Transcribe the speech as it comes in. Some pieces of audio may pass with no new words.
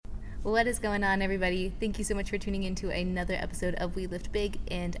What is going on, everybody? Thank you so much for tuning into another episode of We Lift Big,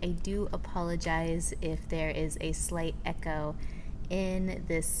 and I do apologize if there is a slight echo in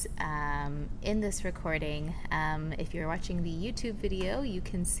this recording. If you're watching the YouTube video, you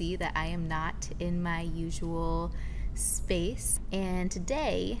can see that I am not in my usual space, and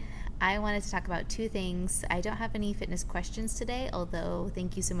today I wanted to talk about two things. I don't have any fitness questions today, although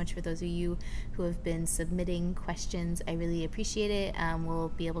thank you so much for those of you who have been submitting questions. I really appreciate it. We'll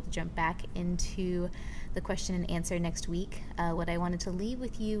be able to jump back into the question and answer next week. What I wanted to leave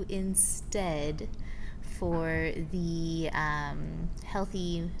with you instead for the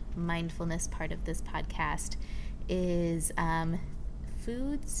healthy mindfulness part of this podcast is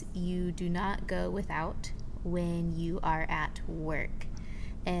foods you do not go without when you are at work.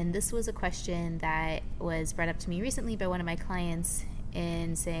 And this was a question that was brought up to me recently by one of my clients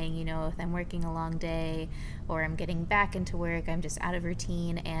in saying, if I'm working a long day or I'm getting back into work, I'm just out of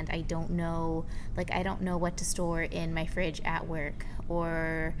routine and I don't know what to store in my fridge at work,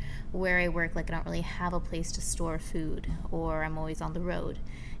 or where I work, I don't really have a place to store food, or I'm always on the road.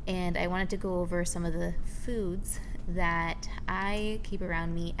 And I wanted to go over some of the foods that I keep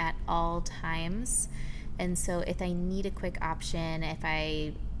around me at all times. And so if I need a quick option, if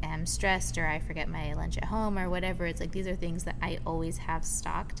I am stressed or I forget my lunch at home or whatever, it's these are things that I always have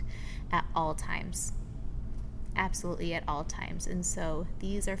stocked at all times. Absolutely at all times. And so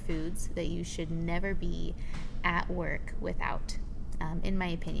these are foods that you should never be at work without, in my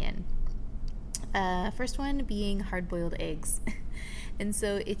opinion. First one being hard-boiled eggs. And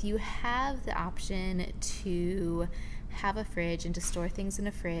so if you have the option to have a fridge and to store things in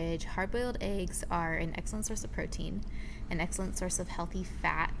a fridge, hard-boiled eggs are an excellent source of protein, an excellent source of healthy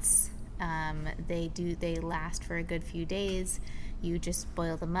fats. They last for a good few days. You just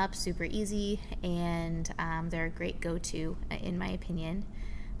boil them up, super easy, and they're a great go-to, in my opinion.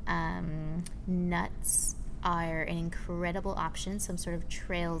 Nuts are an incredible option, some sort of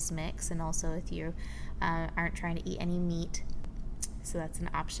trails mix, and also if you aren't trying to eat any meat, so that's an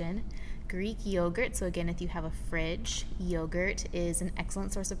option. Greek yogurt, so again, if you have a fridge, yogurt is an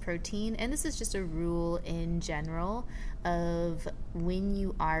excellent source of protein, and this is just a rule in general of when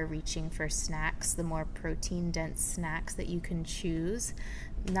you are reaching for snacks, the more protein-dense snacks that you can choose,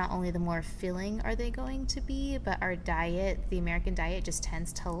 not only the more filling are they going to be, but the American diet just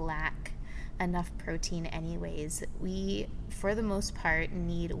tends to lack enough protein anyways. We, for the most part,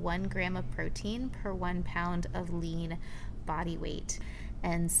 need 1 gram of protein per 1 pound of lean body weight.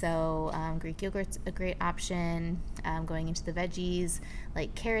 And so Greek yogurt's a great option. Going into the veggies,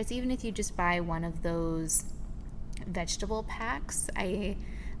 like carrots, even if you just buy one of those vegetable packs. I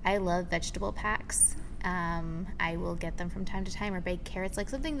love vegetable packs. I will get them from time to time, or baked carrots,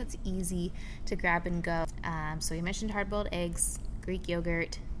 something that's easy to grab and go. So we mentioned hard-boiled eggs, Greek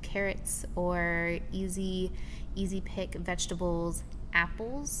yogurt, carrots, or easy pick vegetables.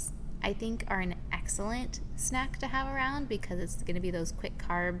 Apples, I think, are an excellent snack to have around because it's going to be those quick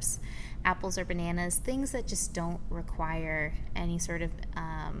carbs. Apples or bananas, things that just don't require any sort of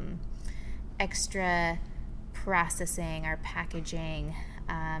extra processing or packaging,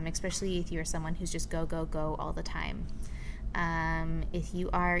 especially if you're someone who's just go all the time. If you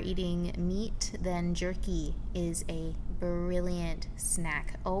are eating meat, then jerky is a brilliant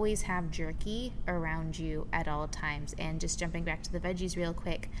snack. Always have jerky around you at all times. And just jumping back to the veggies real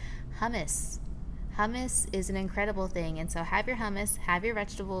quick, hummus. Hummus is an incredible thing. And so have your hummus, have your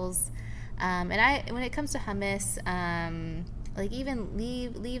vegetables. When it comes to hummus, even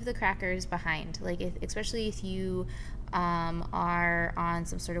leave the crackers behind. Especially if you are on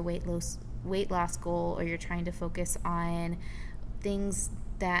some sort of weight loss goal, or you're trying to focus on things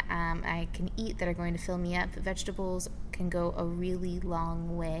that I can eat that are going to fill me up. Vegetables can go a really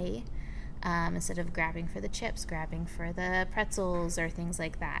long way. Instead of grabbing for the chips, grabbing for the pretzels or things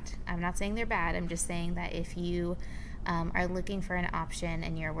like that. I'm not saying they're bad. I'm just saying that if you are looking for an option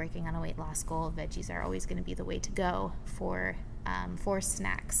and you're working on a weight loss goal, veggies are always going to be the way to go for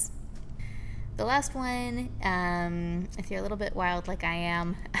snacks. The last one, if you're a little bit wild like I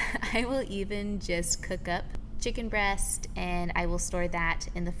am, I will even just cook up chicken breast and I will store that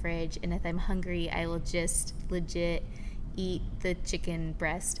in the fridge. And if I'm hungry, I will just legit eat the chicken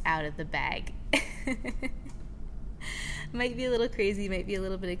breast out of the bag. Might be a little crazy, might be a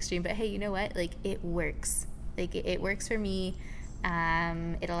little bit extreme, but hey, you know what? It works. It works for me.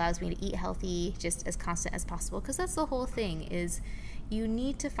 It allows me to eat healthy, just as constant as possible, because that's the whole thing, is you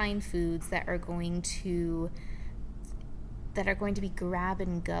need to find foods that are going to be grab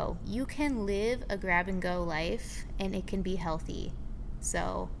and go. You can live a grab and go life and it can be healthy.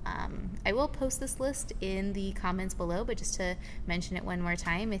 So I will post this list in the comments below, but just to mention it one more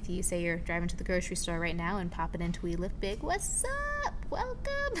time, if you say you're driving to the grocery store right now and popping into We Live Big, what's up?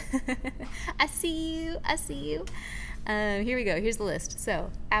 Welcome. I see you. Here we go. Here's the list. So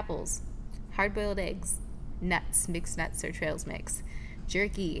apples, hard-boiled eggs, nuts, mixed nuts or trails mix,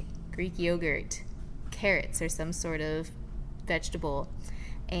 jerky, Greek yogurt, carrots or some sort of vegetable,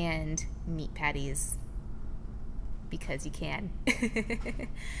 and meat patties. Because you can.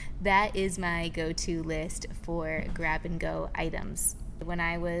 That is my go-to list for grab-and-go items. When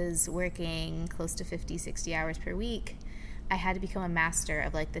I was working close to 50, 60 hours per week, I had to become a master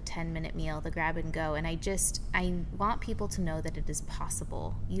of like the 10-minute meal, the grab-and-go, and I want people to know that it is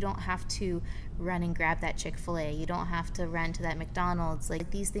possible. You don't have to run and grab that Chick-fil-A. You don't have to run to that McDonald's. Like,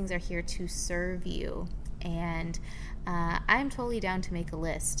 these things are here to serve you. And I'm totally down to make a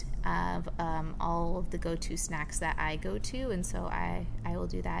list of all of the go-to snacks that I go to, and so I will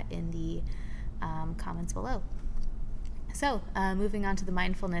do that in the comments below. So moving on to the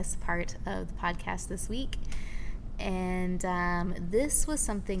mindfulness part of the podcast this week, and this was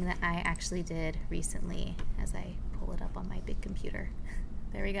something that I actually did recently as I pull it up on my big computer.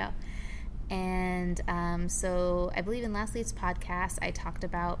 There we go. And so I believe in last week's podcast I talked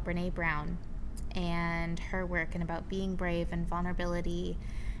about Brene Brown and her work and about being brave and vulnerability,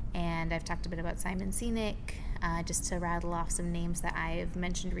 and I've talked a bit about Simon Sinek, just to rattle off some names that I've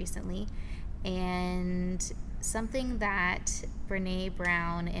mentioned recently. And something that Brene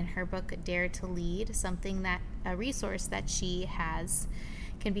Brown in her book Dare to Lead, a resource that she has,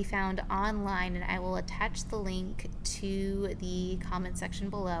 can be found online, and I will attach the link to the comment section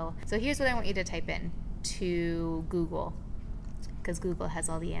below. So here's what I want you to type in to Google, because Google has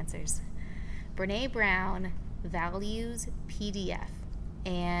all the answers. Brene Brown Values PDF,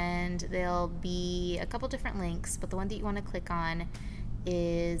 and there'll be a couple different links, but the one that you want to click on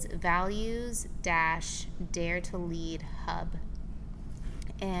is Values-Dare to Lead Hub.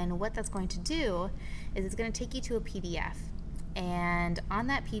 And what that's going to do is it's going to take you to a PDF, and on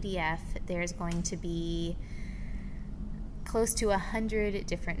that PDF there's going to be close to 100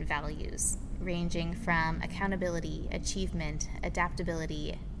 different values, ranging from accountability, achievement,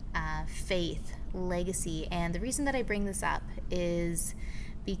 adaptability, faith, legacy. And the reason that I bring this up is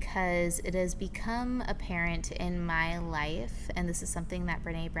because it has become apparent in my life, and this is something that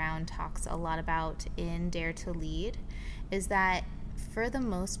Brene Brown talks a lot about in Dare to Lead, is that for the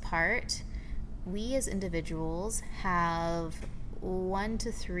most part, we as individuals have 1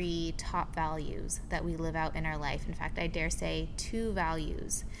 to 3 top values that we live out in our life. In fact, I dare say 2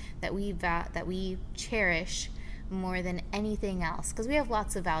 values that we cherish more than anything else, because we have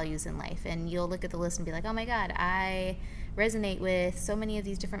lots of values in life, and you'll look at the list and be like, oh my god, I resonate with so many of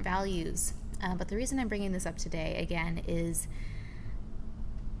these different values. But the reason I'm bringing this up today again is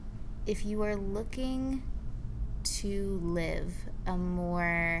if you are looking to live a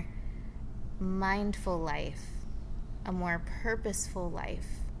more mindful life, a more purposeful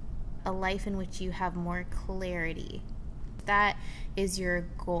life, a life in which you have more clarity, that is your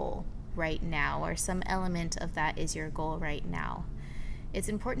goal right now, or some element of that is your goal right now, it's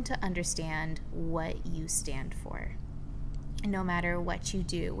important to understand what you stand for. No matter what you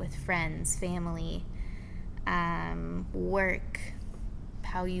do with friends, family, work,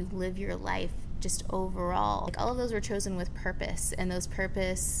 how you live your life, just overall, like, all of those were chosen with purpose, and those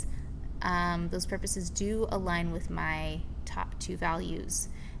purposes do align with my top 2 values.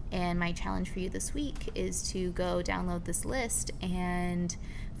 And my challenge for you this week is to go download this list and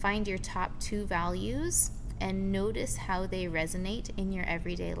find your top 2 values and notice how they resonate in your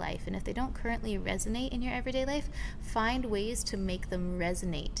everyday life. And if they don't currently resonate in your everyday life, find ways to make them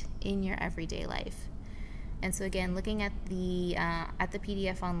resonate in your everyday life. And so again, looking at the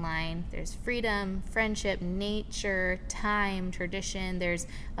PDF online, there's freedom, friendship, nature, time, tradition. There's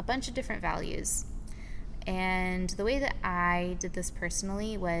a bunch of different values. And the way that I did this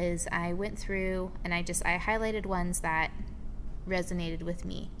personally was I went through and I highlighted ones that resonated with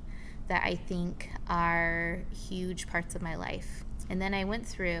me, that I think are huge parts of my life. And then I went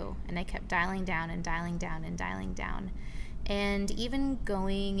through and I kept dialing down and dialing down and dialing down. And even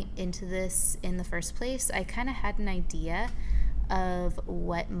going into this in the first place, I kind of had an idea of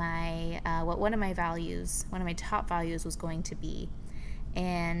what one of my top values was going to be,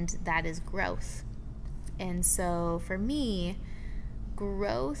 and that is growth. And so for me,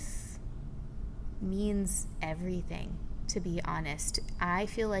 growth means everything, to be honest. I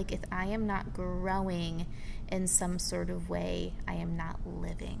feel like if I am not growing in some sort of way, I am not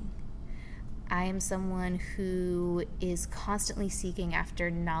living. I am someone who is constantly seeking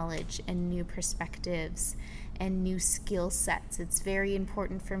after knowledge and new perspectives and new skill sets. It's very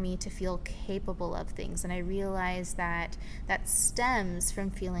important for me to feel capable of things. And I realize that that stems from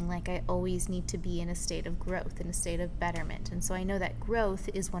feeling like I always need to be in a state of growth, in a state of betterment. And so I know that growth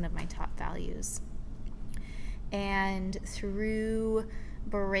is one of my top values. And through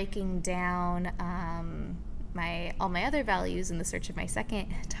breaking down all my other values in the search of my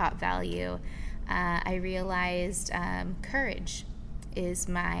second top value, I realized courage is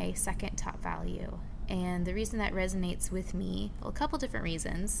my second top value. And the reason that resonates with me, well, a couple different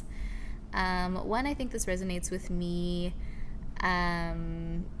reasons. One, I think this resonates with me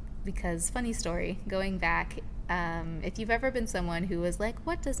because, funny story, going back, if you've ever been someone who was like,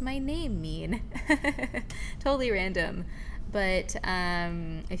 what does my name mean? Totally random. But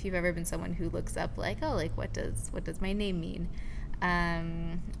if you've ever been someone who looks up like, oh, like what does my name mean?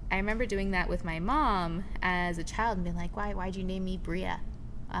 I remember doing that with my mom as a child and being like, why'd you name me Bria?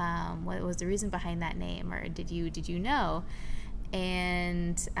 What was the reason behind that name? Or did you know?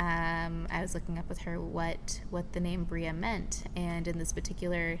 And I was looking up with her what the name Bria meant. And in this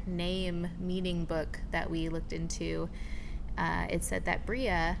particular name meaning book that we looked into, it said that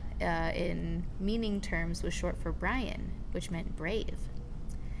Bria, in meaning terms, was short for Brian, which meant brave.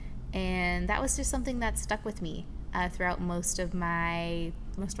 And that was just something that stuck with me throughout most of my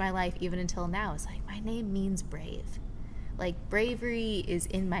life, even until now. It's like, my name means brave. Like, bravery is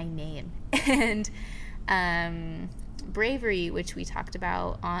in my name. And bravery, which we talked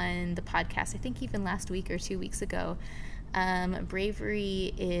about on the podcast, I think even last week or 2 weeks ago,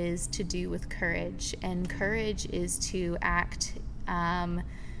 bravery is to do with courage, and courage is to act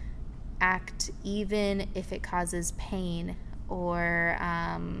even if it causes pain, or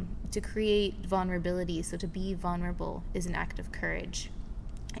to create vulnerability. So to be vulnerable is an act of courage.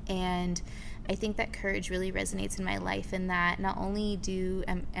 And I think that courage really resonates in my life, in that not only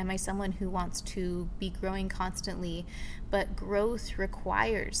am I someone who wants to be growing constantly, but growth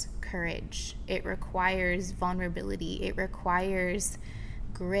requires courage. It requires vulnerability. It requires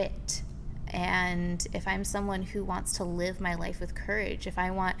grit. And if I'm someone who wants to live my life with courage, if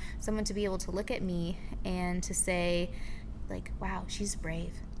I want someone to be able to look at me and to say, like, wow, she's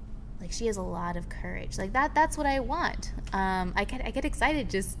brave. Like, she has a lot of courage. Like, that's what I want. I get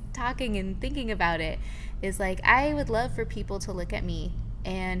excited just talking and thinking about it. Is like, I would love for people to look at me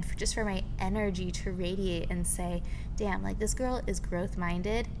and just for my energy to radiate and say, damn, like, this girl is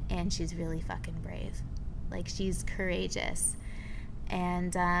growth-minded and she's really fucking brave. Like, she's courageous.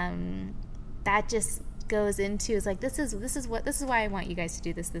 And that just goes into, is like, this is why I want you guys to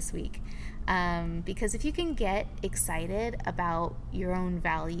do this week. Because if you can get excited about your own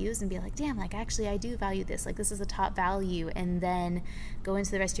values and be like, damn, like, actually I do value this, like, this is a top value, and then go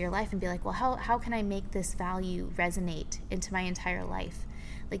into the rest of your life and be like, well, how can I make this value resonate into my entire life?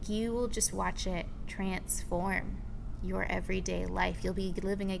 Like, you will just watch it transform your everyday life. You'll be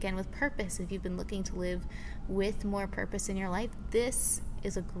living again with purpose. If you've been looking to live with more purpose in your life, this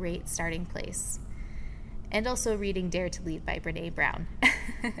is a great starting place. And also reading Dare to Lead by Brené Brown.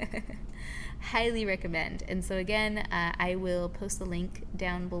 Highly recommend. And so again, I will post the link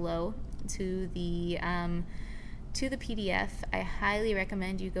down below to the PDF. I highly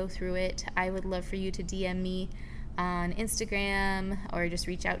recommend you go through it. I would love for you to DM me on Instagram or just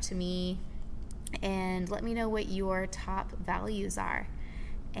reach out to me and let me know what your top values are,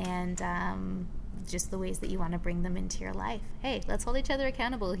 and just the ways that you want to bring them into your life. Hey, let's hold each other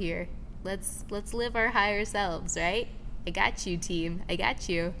accountable here. Let's live our higher selves, right? I got you, team. I got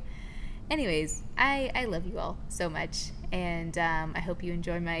you. Anyways, I love you all so much, and I hope you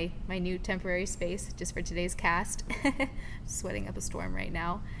enjoy my new temporary space just for today's cast. Sweating up a storm right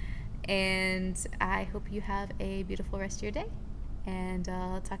now. And I hope you have a beautiful rest of your day, and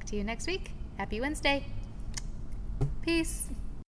I'll talk to you next week. Happy Wednesday. Peace.